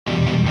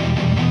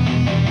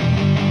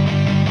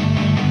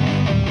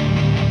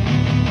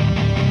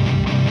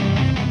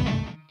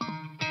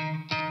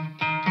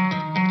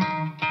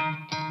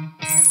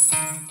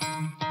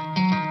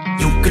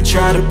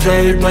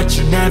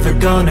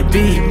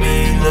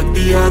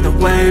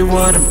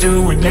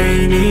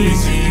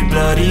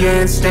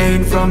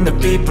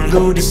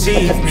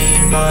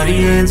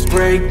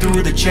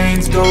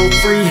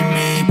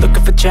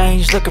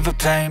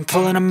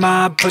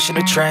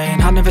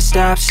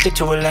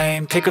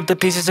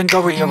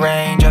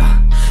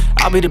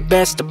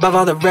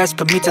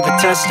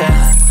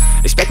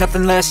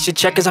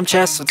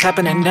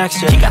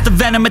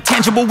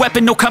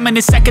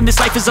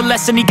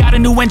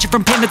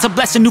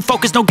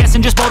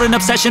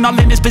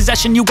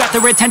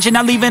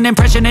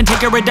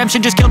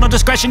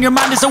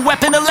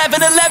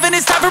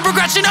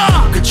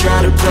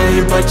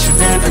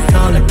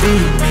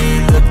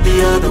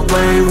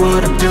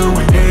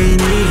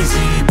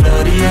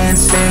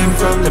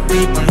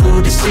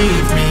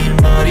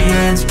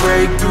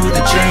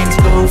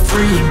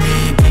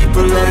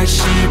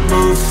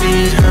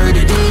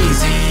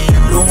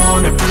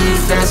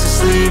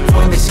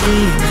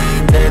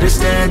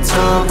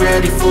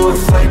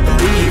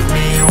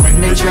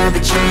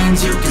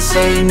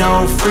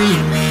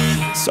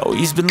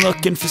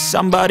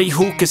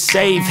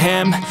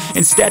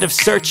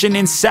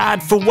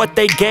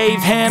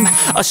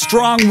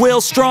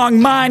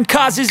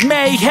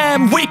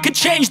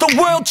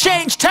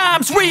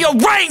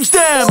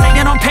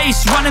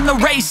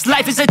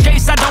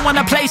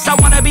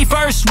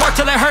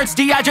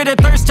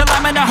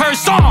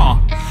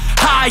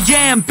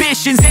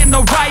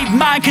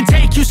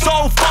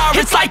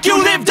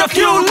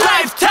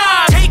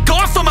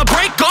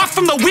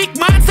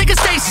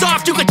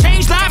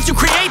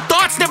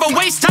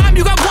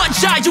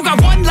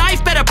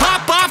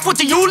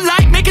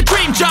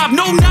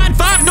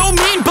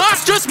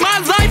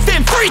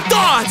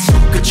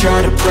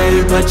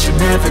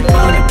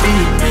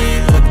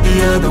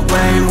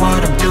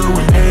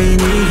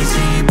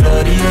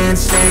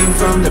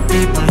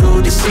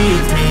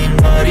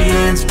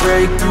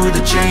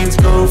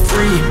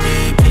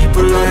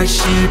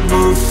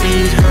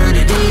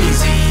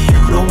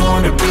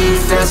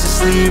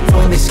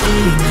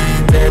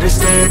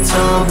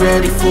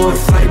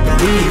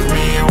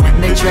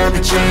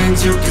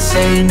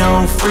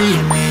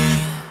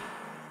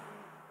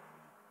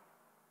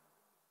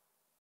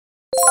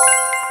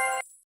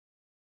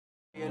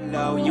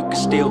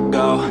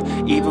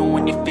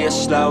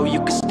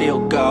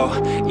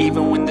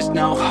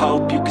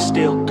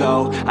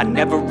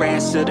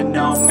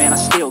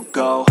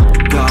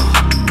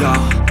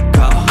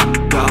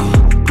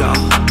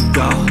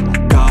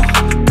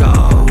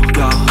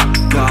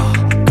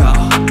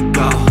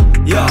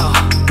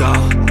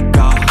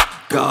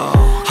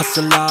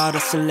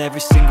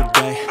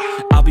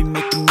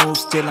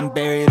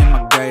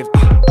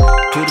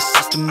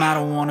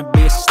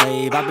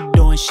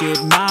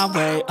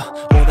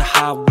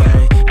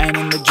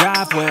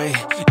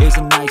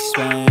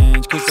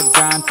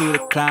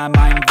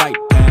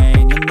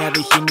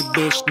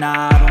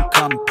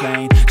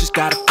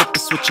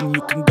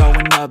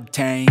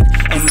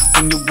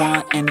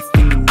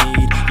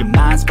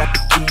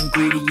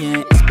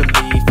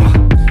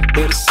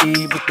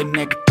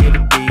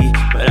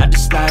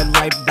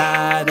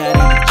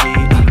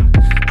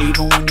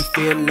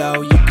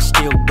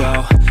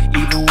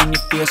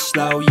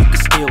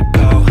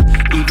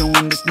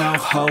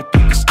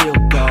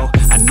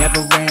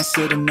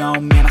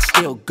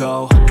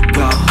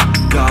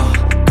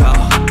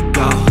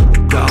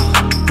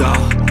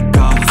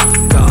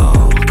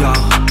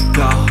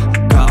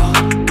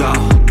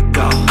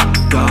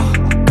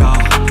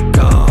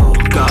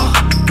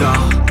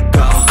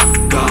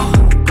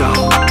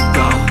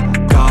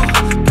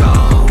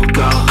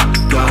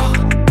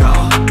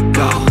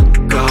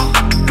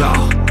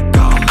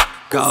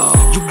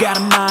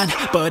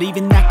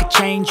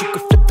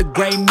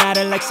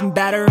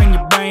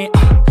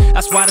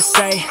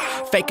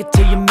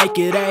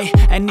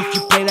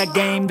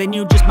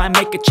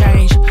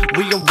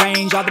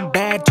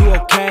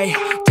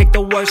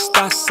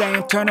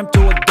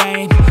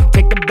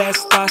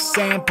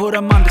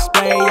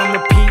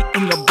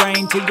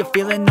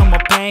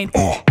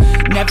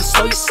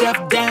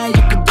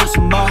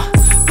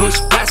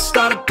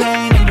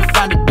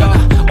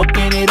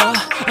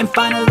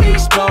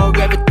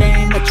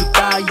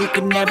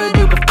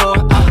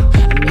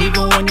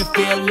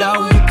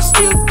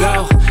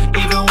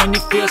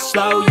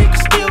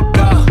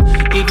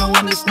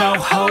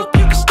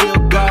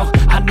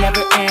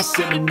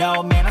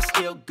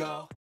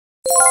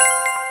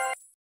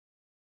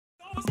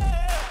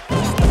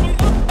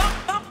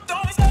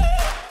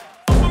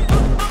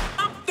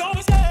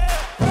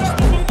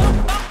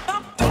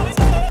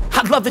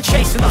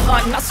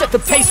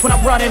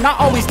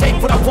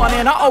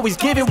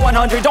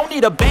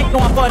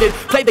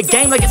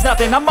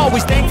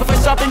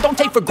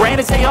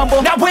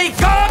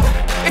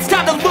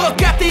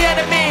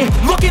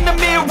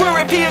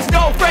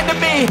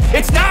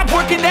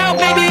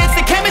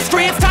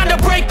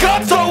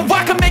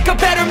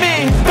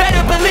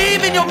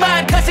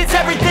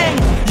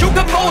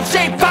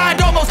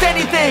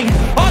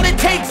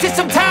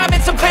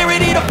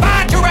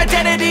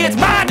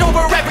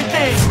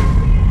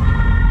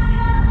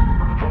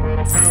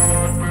And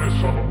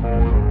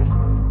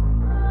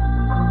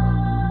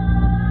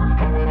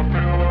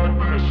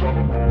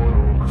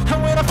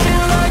when I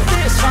feel like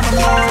this, I'm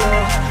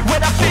immortal.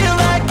 When I feel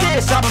like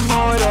this, I'm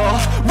immortal.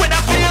 When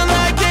I feel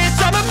like this,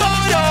 I'm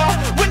immortal.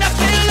 When I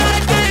feel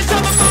like this,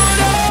 I'm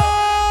immortal.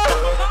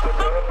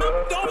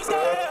 Don't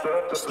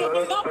stop, just give me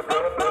up,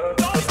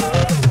 don't stop.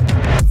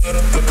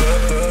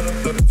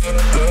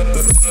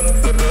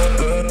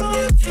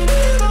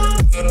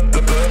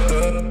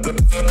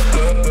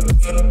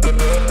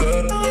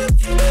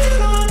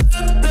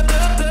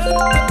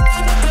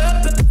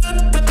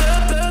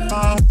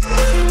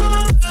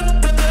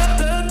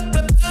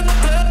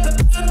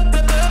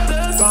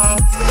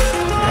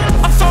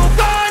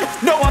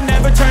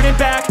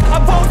 Back. I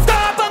won't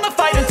stop, I'ma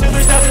fight until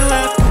there's nothing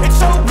left. It's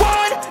so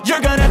on, you're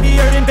gonna be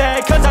hurting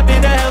bad, cause I've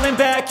been to hell and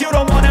back. You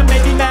don't wanna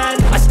make me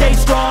mad, I stay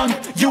strong,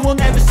 you will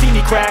never see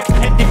me crack.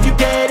 And if you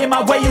get in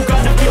my way, you're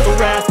gonna feel the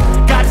wrath.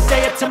 Gotta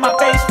say it to my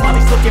face while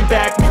he's looking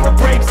back. Mirror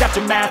breaks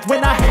after math,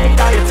 when I hate,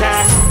 I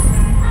attack.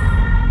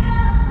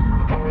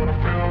 And when I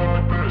feel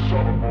like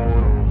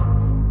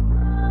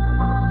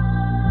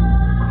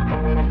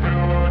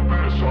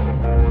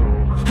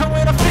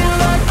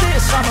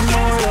this, I'm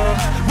immortal.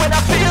 When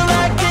I feel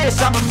like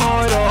this, I'm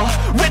immortal.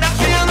 When I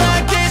feel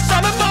like this,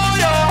 I'm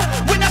immortal.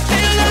 When I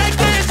feel like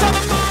this, I'm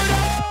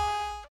immortal.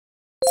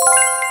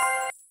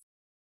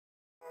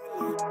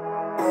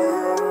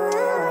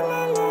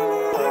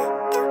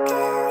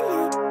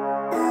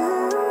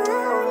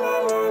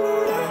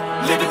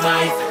 Living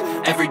life,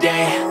 every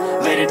day,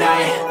 late at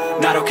night,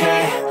 not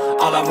okay.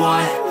 All I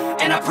want,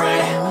 and I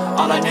pray,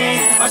 all I need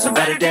are some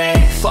better days.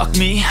 Fuck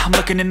me, I'm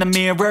looking in the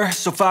mirror,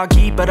 so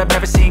foggy, but I've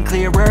never seen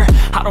clearer.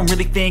 I don't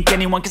really think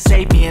anyone can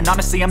save me, and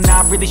honestly I'm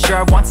not really sure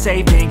I want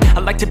saving.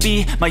 I like to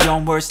be my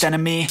own worst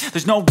enemy.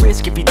 There's no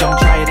risk if you don't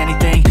try at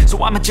anything,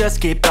 so I'ma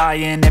just keep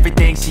buying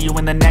everything. See you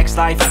in the next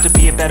life, have to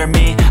be a better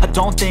me. I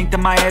don't think that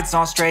my head's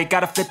on straight,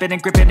 gotta flip it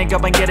and grip it and go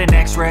and get an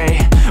x-ray.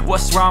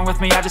 What's wrong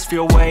with me? I just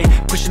feel weight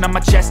pushing on my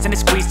chest and it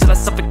squeezes till I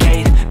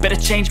suffocate. Better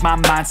change my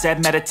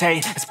mindset,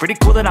 meditate. It's pretty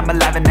cool that I'm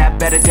alive and have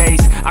better days.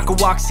 I could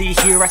walk, see,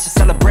 hear, I should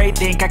celebrate.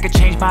 Think I could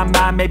change my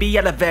mind, maybe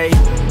elevate.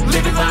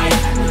 Living life,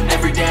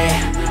 every day,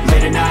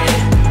 late at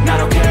night, not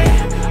okay.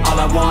 All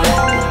I want,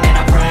 and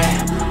I pray,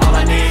 all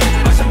I need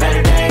are some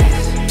better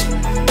days.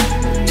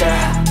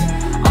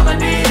 Yeah, all I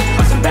need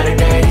are some better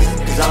days.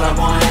 Cause all I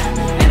want,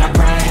 and I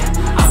pray,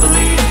 I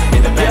believe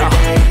in the better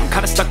days. I'm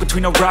kinda stuck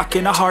between a rock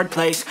and a hard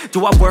place.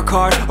 Do I work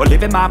hard or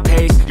live at my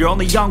pace? You're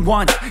only young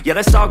once, yeah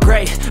that's all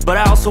great, but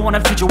I also want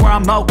a future where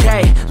I'm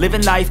okay.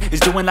 Living life is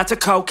doing lots of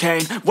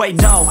cocaine. Wait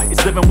no,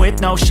 it's living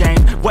with no shame.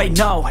 Wait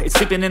no, it's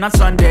sleeping in on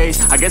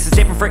Sundays. I guess it's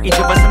different for each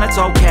of us and that's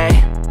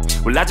okay.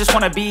 Well I just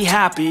wanna be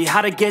happy,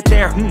 how to get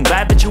there?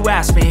 Glad that you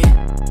asked me.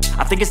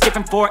 I think it's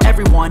different for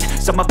everyone.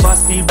 Some of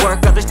us need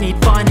work, others need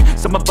fun.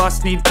 Some of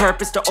us need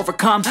purpose to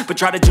overcome. But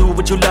try to do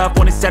what you love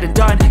when it's said and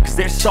done. Cause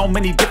there's so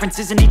many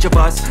differences in each of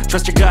us.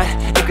 Trust your gut,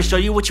 it can show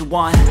you what you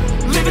want.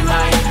 Living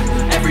life,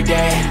 every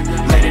day,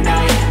 late at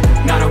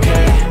night, not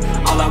okay.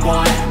 All I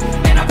want,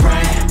 and I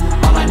pray,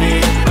 all I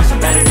need are some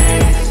better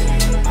days.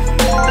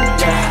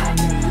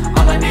 Yeah,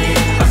 all I need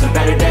are some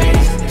better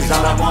days. Cause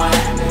all I want,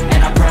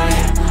 and I pray,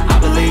 I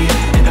believe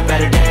in the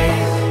better days.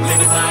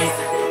 Living life,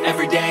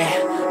 every day,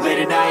 late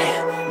at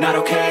night, not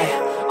okay.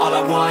 All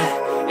I want,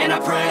 and I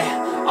pray,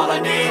 all I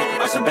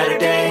need are some better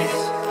days.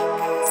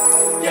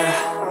 Yeah,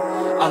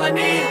 all I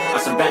need are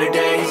some better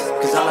days.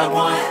 Cause all I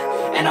want,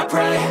 and I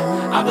pray,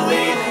 I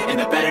believe in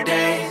the better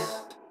days.